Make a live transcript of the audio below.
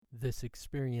This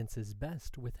experience is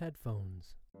best with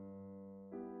headphones.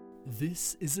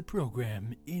 This is a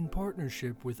program in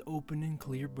partnership with Open and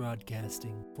Clear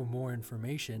Broadcasting. For more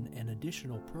information and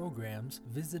additional programs,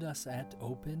 visit us at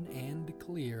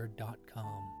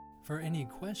openandclear.com. For any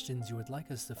questions you would like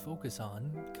us to focus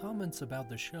on, comments about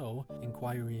the show,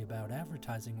 inquiry about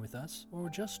advertising with us, or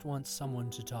just want someone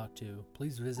to talk to,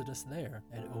 please visit us there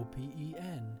at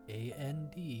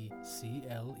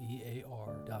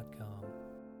openandclear.com.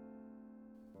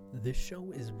 This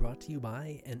show is brought to you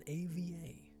by an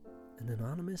AVA, an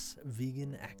anonymous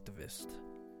vegan activist.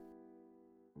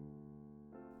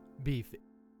 Beef,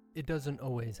 it doesn't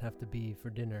always have to be for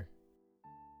dinner.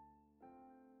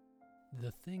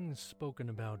 The things spoken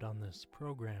about on this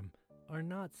program are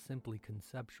not simply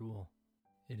conceptual.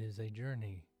 It is a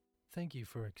journey. Thank you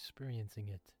for experiencing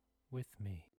it with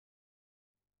me.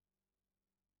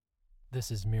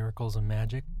 This is Miracles and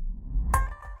Magic.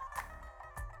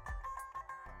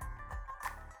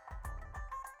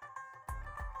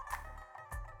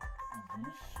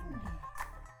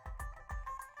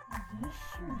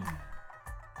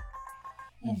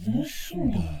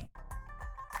 Vishuddha.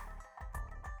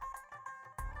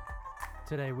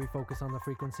 Today we focus on the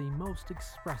frequency most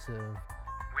expressive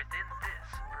within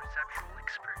this perceptual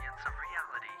experience of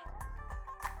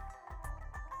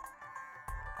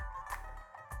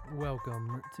reality.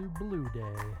 Welcome to Blue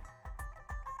Day.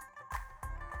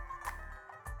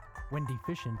 When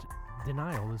deficient,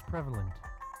 denial is prevalent.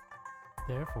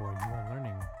 Therefore, you are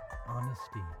learning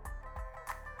honesty.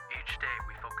 Each day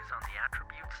we focus on the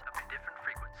attributes of a different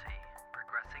frequency,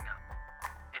 progressing up,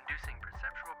 inducing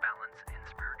perceptual balance in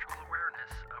spiritual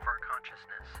awareness of our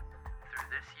consciousness. Through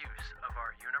this use of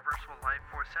our universal life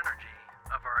force energy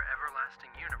of our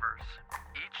everlasting universe,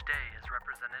 each day is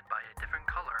represented by a different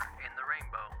color in the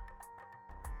rainbow.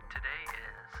 Today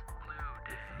is Blue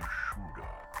Day.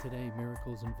 Today,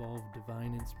 miracles involve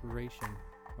divine inspiration,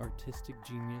 artistic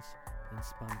genius, and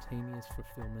spontaneous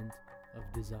fulfillment of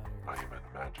desires. I am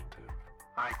imaginative.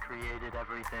 I created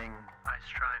everything. I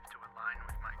strive to align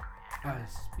with my Creator. I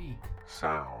speak.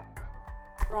 Sound.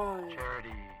 Pride.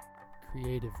 Charity.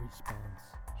 Creative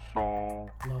response. Soul.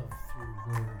 Love through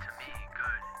words. To me,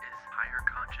 good is higher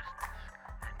consciousness,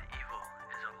 and evil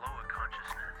is a lower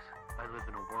consciousness. I live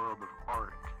in a world of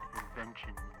art,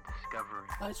 invention, and discovery.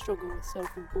 I struggle with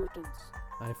self-importance.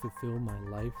 I fulfill my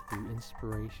life through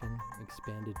inspiration,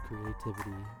 expanded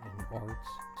creativity in arts,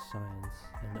 science,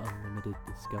 and unlimited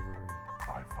discovery.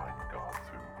 I find God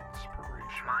through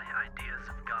inspiration. My ideas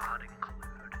of God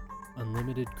include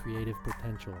Unlimited creative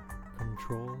potential,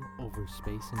 control over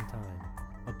space and time,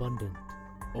 abundant,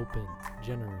 open,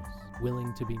 generous,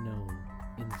 willing to be known,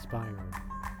 inspired.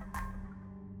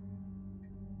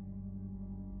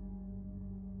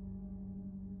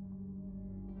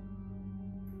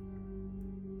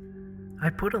 I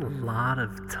put a lot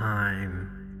of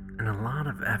time and a lot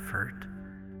of effort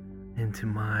into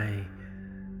my,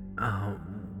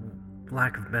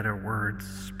 lack of better words,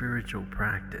 spiritual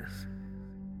practice.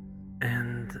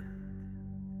 And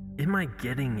am I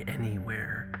getting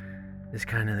anywhere is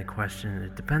kind of the question.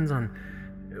 It depends on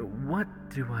what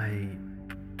do I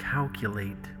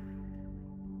calculate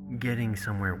getting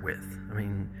somewhere with. I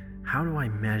mean, how do I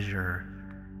measure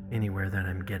anywhere that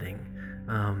I'm getting?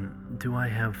 Do I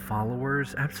have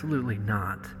followers? Absolutely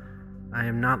not. I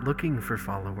am not looking for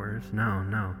followers.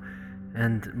 No.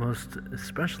 And most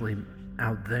especially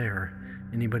out there,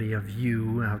 anybody of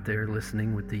you out there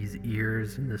listening with these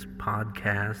ears and this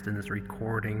podcast and this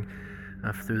recording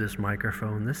through this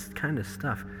microphone, this kind of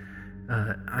stuff,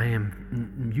 I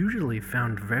am usually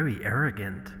found very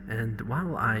arrogant. And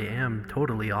while I am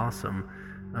totally awesome,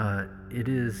 it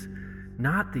is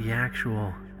not the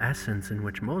actual essence in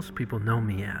which most people know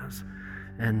me as,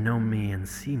 and know me and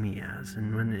see me as.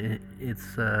 And when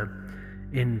it's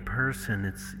in person,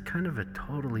 it's kind of a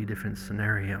totally different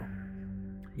scenario.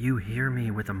 You hear me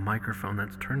with a microphone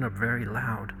that's turned up very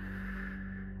loud,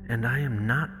 and I am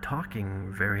not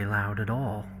talking very loud at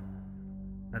all.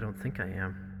 I don't think I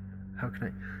am. How can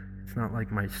I? It's not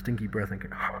like my stinky breath and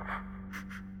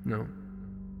no.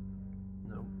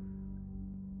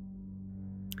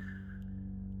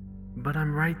 But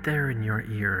I'm right there in your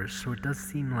ears, so it does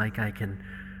seem like I can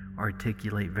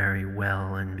articulate very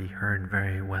well and be heard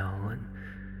very well,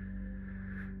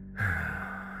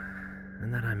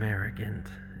 and that I'm arrogant.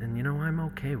 And I'm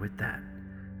okay with that.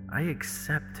 I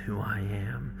accept who I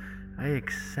am. I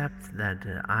accept that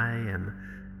I am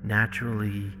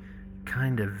naturally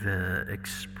kind of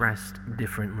expressed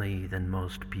differently than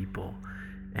most people,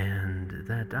 and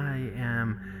that I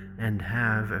am and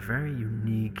have a very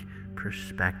unique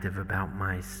perspective about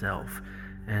myself,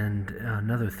 And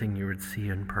another thing you would see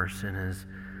in person is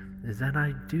that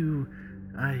I do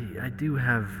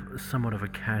have somewhat of a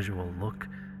casual look.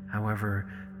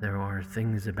 However, there are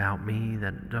things about me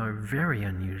that are very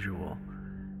unusual,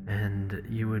 and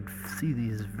you would see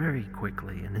these very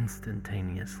quickly and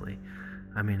instantaneously.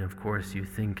 I mean, of course, you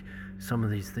think some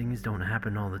of these things don't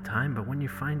happen all the time, but when you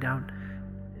find out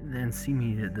and see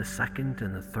me the second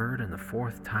and the third and the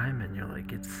fourth time, and you're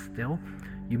like, it's still?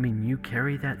 You mean you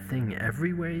carry that thing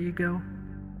everywhere you go?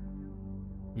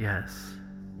 Yes,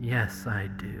 I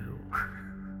do.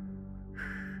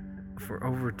 For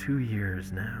over 2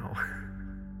 years now.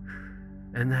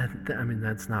 And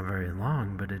that's not very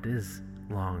long, but it is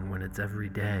long when it's every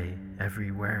day,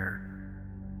 everywhere.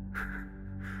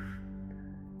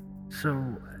 So,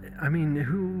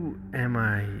 who am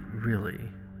I really?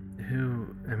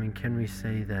 Can we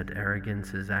say that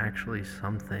arrogance is actually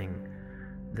something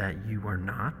that you are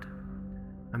not?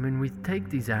 We take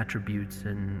these attributes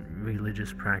in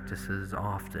religious practices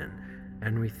often,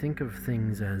 and we think of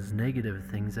things as negative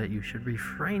things that you should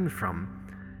refrain from,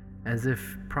 as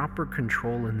if proper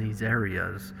control in these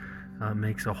areas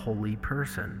makes a holy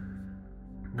person.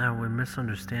 Now, we're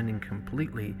misunderstanding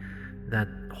completely that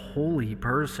holy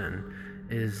person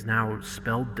is now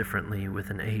spelled differently with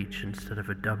an H instead of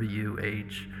a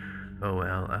W-H-O-L-L-Y,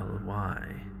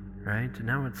 right?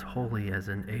 Now it's holy as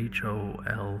in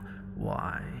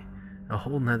H-O-L-Y. A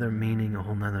whole nother meaning, a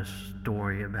whole nother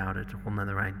story about it, a whole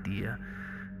nother idea.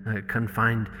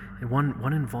 Confined,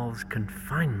 one involves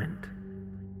confinement,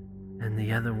 and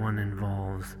the other one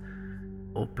involves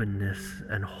openness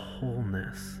and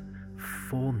wholeness,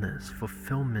 fullness,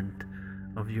 fulfillment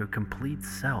of your complete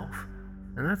self.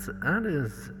 And that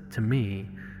is, to me,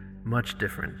 much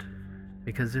different.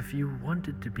 Because if you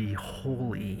wanted to be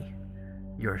holy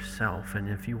yourself, and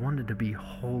if you wanted to be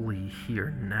holy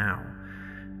here now,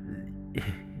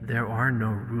 there are no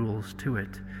rules to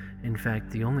it. In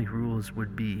fact, the only rules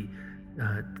would be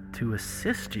to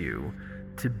assist you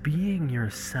to being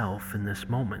yourself in this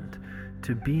moment,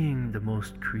 to being the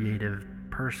most creative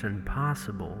person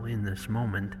possible in this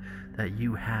moment that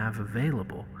you have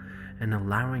available, and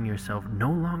allowing yourself no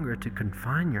longer to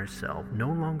confine yourself, no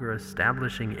longer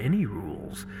establishing any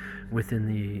rules within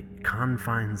the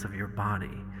confines of your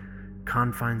body,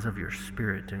 confines of your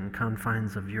spirit, and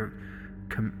confines of your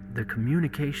the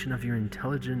communication of your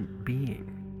intelligent being.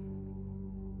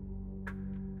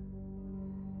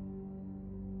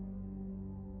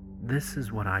 This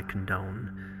is what I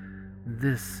condone.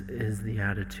 This is the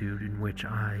attitude in which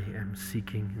I am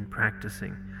seeking and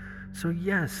practicing. So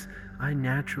yes, I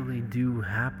naturally do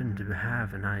happen to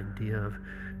have an idea of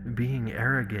being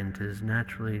arrogant is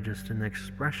naturally just an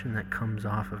expression that comes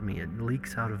off of me. It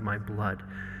leaks out of my blood.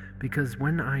 Because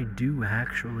when I do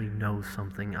actually know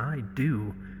something, I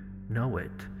do know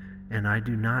it. And I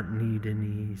do not need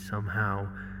any somehow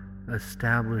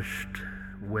established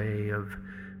way of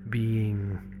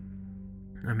being.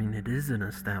 It is an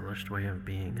established way of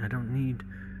being. I don't need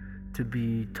to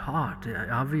be taught.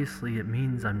 Obviously, it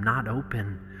means I'm not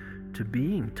open to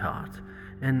being taught.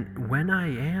 And when I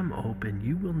am open,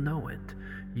 you will know it.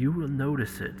 You will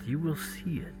notice it. You will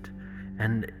see it.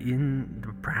 And in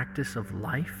the practice of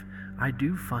life, I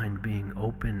do find being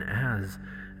open as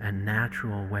a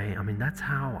natural way. That's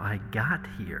how I got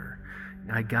here.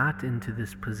 I got into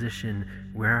this position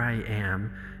where I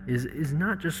am is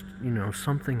not just,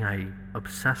 something I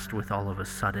obsessed with all of a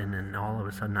sudden, and all of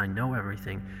a sudden I know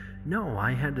everything. No,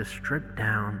 I had to strip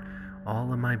down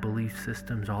all of my belief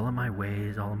systems, all of my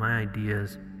ways, all of my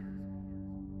ideas.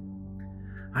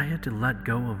 I had to let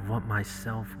go of what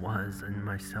myself was and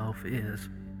myself is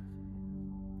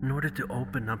in order to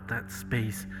open up that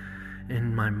space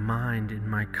in my mind, in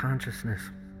my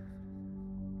consciousness,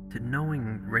 to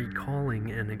knowing,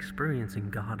 recalling, and experiencing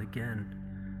God again.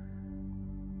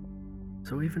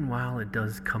 So even while it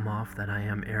does come off that I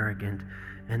am arrogant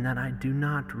and that I do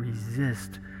not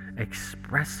resist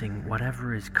expressing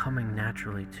whatever is coming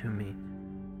naturally to me,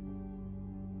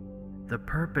 the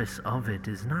purpose of it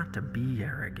is not to be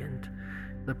arrogant.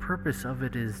 The purpose of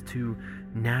it is to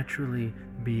naturally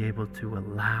be able to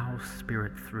allow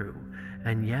spirit through.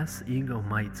 And yes, ego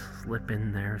might slip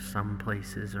in there some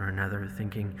places or another,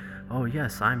 thinking, oh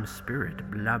yes, I'm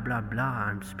spirit, blah, blah, blah,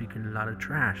 I'm speaking a lot of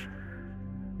trash.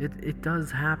 It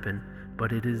does happen,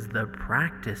 but it is the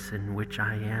practice in which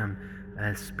I am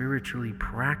spiritually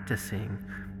practicing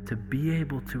to be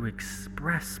able to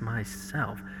express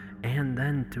myself, and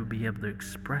then to be able to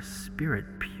express spirit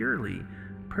purely,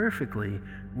 perfectly,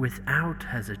 without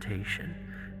hesitation.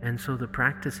 And so the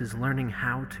practice is learning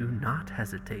how to not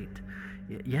hesitate.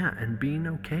 Yeah, and being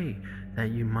okay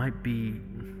that you might be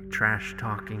trash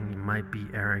talking, you might be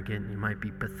arrogant, you might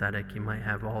be pathetic, you might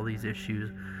have all these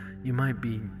issues, you might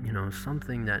be,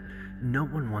 something that no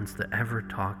one wants to ever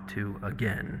talk to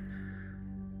again.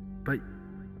 But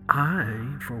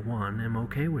I, for one, am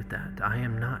okay with that. I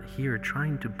am not here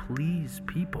trying to please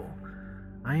people.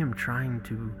 I am trying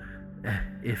to,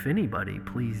 if anybody,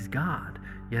 please God,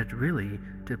 yet really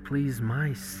to please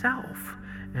myself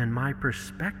and my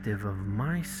perspective of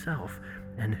myself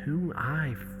and who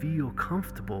I feel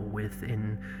comfortable with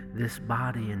in this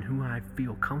body and who I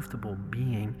feel comfortable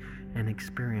being and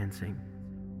experiencing.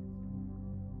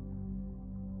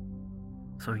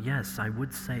 So yes, I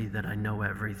would say that I know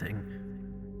everything.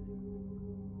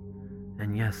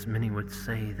 And yes, many would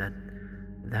say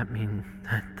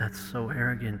that's so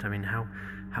arrogant. I mean,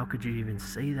 how could you even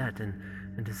say that? And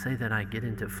to say that I get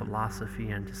into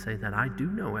philosophy and to say that I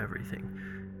do know everything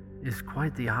is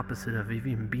quite the opposite of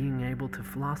even being able to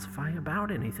philosophize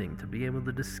about anything, to be able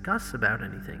to discuss about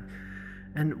anything.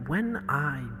 And when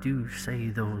I do say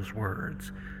those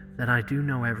words, that I do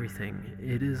know everything,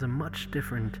 it is a much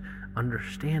different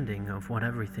understanding of what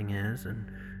everything is and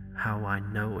how I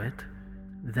know it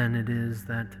than it is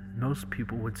that most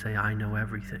people would say I know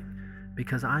everything.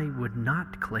 Because I would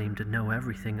not claim to know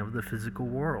everything of the physical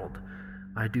world.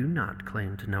 I do not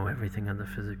claim to know everything of the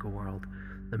physical world.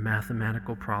 The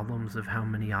mathematical problems of how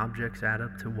many objects add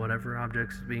up to whatever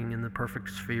objects being in the perfect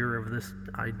sphere of this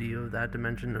idea of that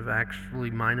dimension of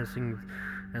actually minusing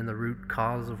and the root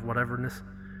cause of whateverness.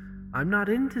 I'm not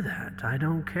into that. I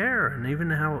don't care. And even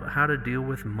how to deal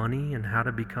with money and how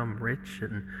to become rich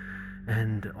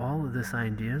and all of this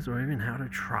ideas, or even how to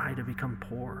try to become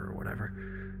poor or whatever.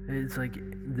 It's like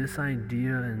this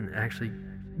idea and actually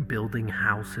building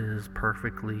houses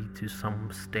perfectly to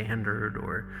some standard,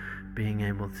 or being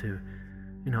able to,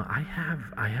 I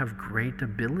have great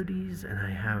abilities and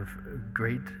I have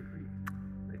great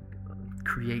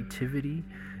creativity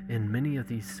in many of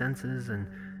these senses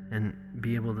and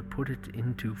be able to put it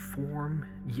into form,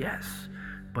 yes,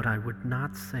 but I would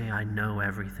not say I know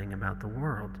everything about the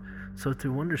world. So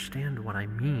to understand what I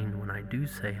mean when I do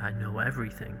say I know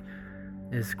everything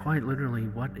is quite literally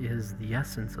what is the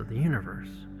essence of the universe,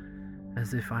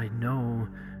 as if I know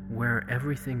where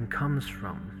everything comes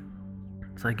from.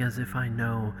 It's like as if I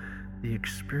know the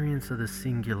experience of the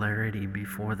singularity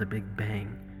before the Big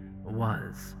Bang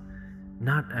was.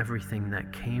 Not everything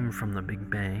that came from the Big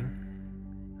Bang.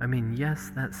 I mean,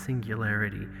 yes, that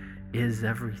singularity is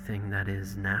everything that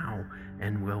is now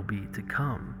and will be to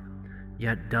come.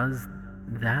 Yet does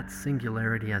that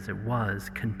singularity as it was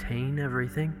contain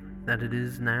everything that it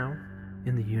is now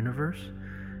in the universe?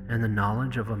 And the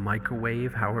knowledge of a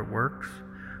microwave, how it works,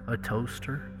 a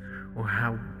toaster, or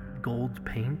how gold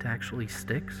paint actually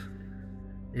sticks?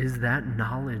 Is that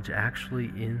knowledge actually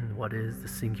in what is the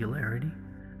singularity?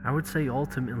 I would say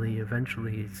ultimately,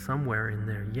 eventually, somewhere in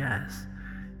there, yes,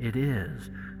 it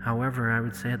is. However, I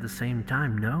would say at the same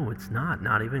time, no, it's not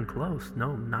even close.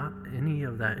 No, not any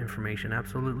of that information,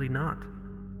 absolutely not.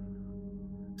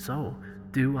 So,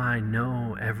 do I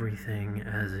know everything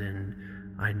as in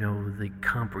I know the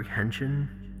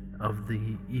comprehension of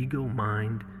the ego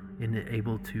mind in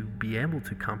able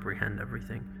to comprehend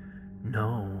everything?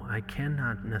 No, I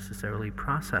cannot necessarily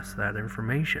process that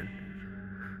information.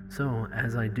 So,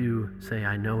 as I do say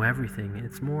I know everything,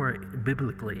 it's more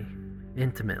biblically,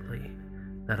 intimately,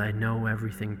 that I know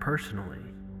everything personally,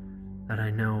 that I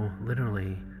know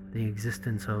literally the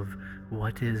existence of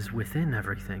what is within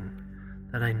everything,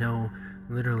 that I know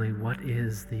literally what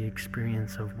is the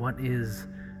experience of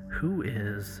who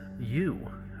is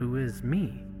you, who is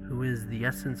me, who is the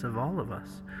essence of all of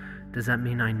us. Does that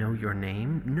mean I know your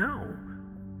name? No.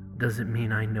 Does it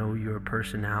mean I know your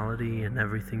personality and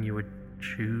everything you would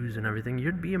choose and everything?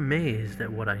 You'd be amazed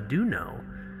at what I do know.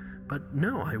 But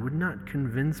no, I would not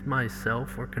convince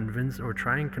myself or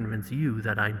try and convince you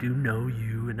that I do know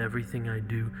you and everything I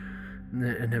do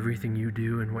and everything you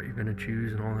do and what you're going to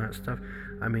choose and all that stuff.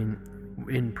 I mean,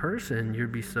 in person,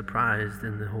 you'd be surprised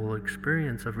in the whole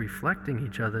experience of reflecting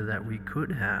each other that we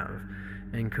could have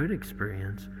and could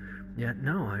experience. Yet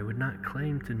no, I would not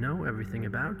claim to know everything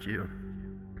about you.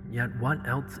 Yet what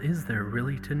else is there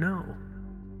really to know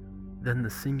than the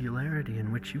singularity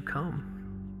in which you come?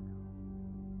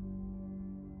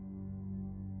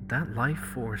 That life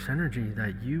force energy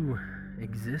that you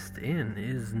exist in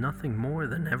is nothing more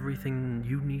than everything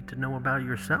you need to know about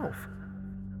yourself.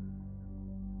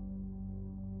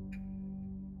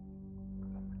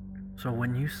 So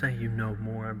when you say you know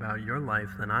more about your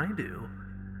life than I do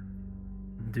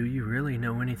you really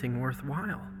know anything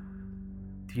worthwhile?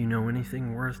 Do you know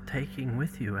anything worth taking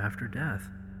with you after death?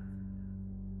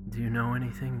 Do you know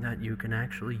anything that you can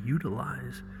actually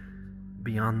utilize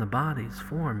beyond the body's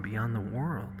form, beyond the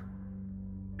world,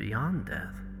 beyond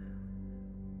death?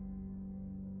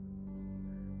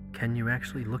 Can you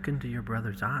actually look into your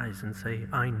brother's eyes and say,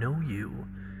 I know you,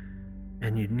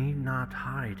 and you need not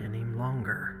hide any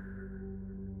longer?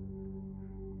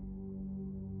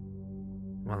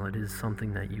 While it is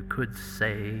something that you could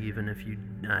say, even if you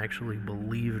actually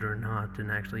believe it or not,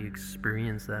 and actually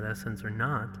experience that essence or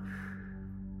not,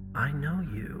 I know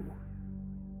you.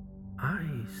 I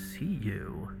see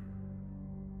you.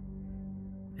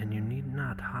 And you need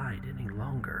not hide any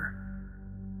longer.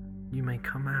 You may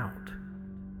come out.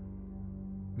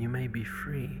 You may be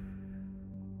free,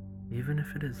 even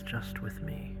if it is just with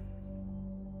me.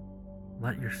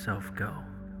 Let yourself go.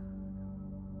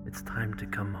 It's time to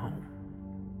come home.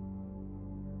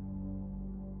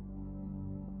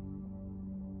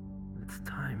 It's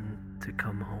time to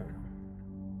come home.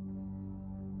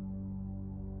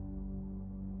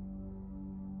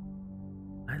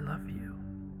 I love you.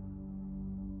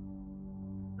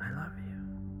 I love you.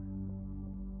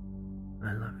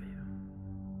 I love you.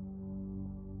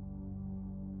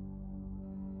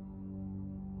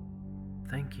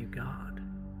 Thank you, God.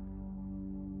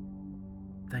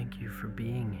 Thank you for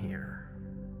being here.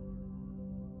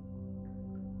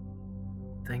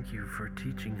 Thank you for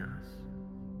teaching us.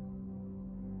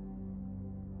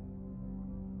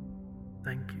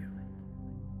 Thank you.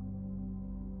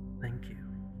 Thank you.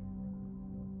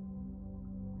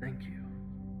 Thank you.